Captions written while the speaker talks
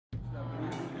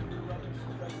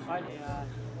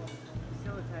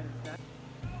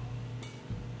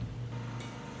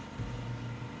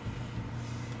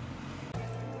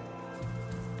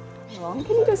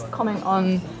Can you just comment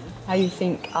on how you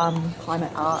think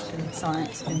climate art and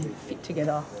science can fit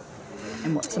together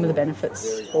and what some of the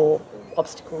benefits or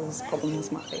obstacles,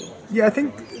 problems might be? Yeah, I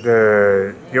think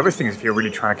the obvious thing is if you're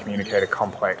really trying to communicate a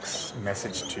complex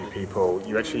message to people,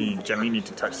 you actually generally need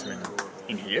to touch them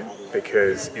in here,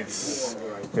 because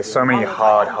there's so many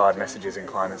hard messages in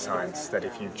climate science that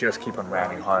if you just keep on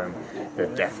ramming home the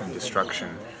death and destruction,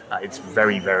 it's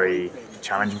very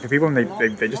challenging for people, and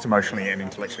they just emotionally and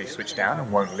intellectually switch down and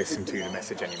won't listen to the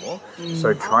message anymore.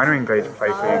 So trying to engage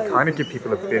playfully, kind of give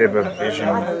people a bit of a vision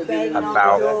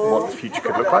about what the future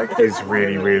could look like is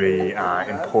really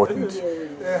important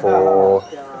for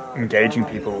engaging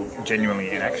people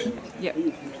genuinely in action. Yep.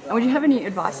 And would you have any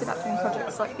advice about doing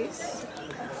projects like this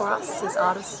for us as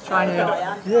artists trying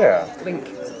to link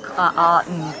art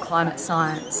and climate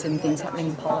science and things happening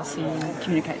in policy and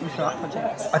communicate them through our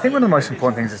projects? I think one of the most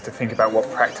important things is to think about what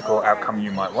practical outcome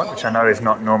you might want, which I know is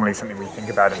not normally something we think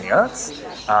about in the arts.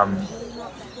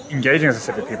 Engaging, as I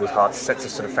said, with people's hearts sets a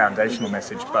sort of foundational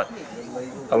message, but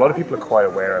a lot of people are quite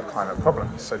aware of climate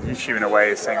problems. So the issue in a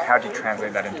way is saying, how do you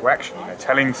translate that into action? You know,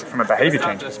 telling from a behaviour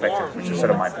change perspective, which is sort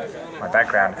of my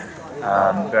background,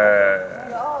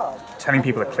 telling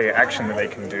people a clear action that they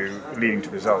can do leading to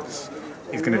results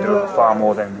is going to do far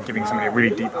more than giving somebody a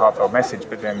really deep, heartfelt message,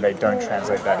 but then they don't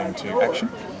translate that into action.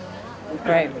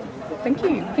 Great. Thank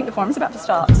you. I think the forum's about to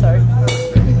start, so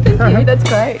thank you. That's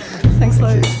great. Thanks,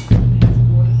 Lou.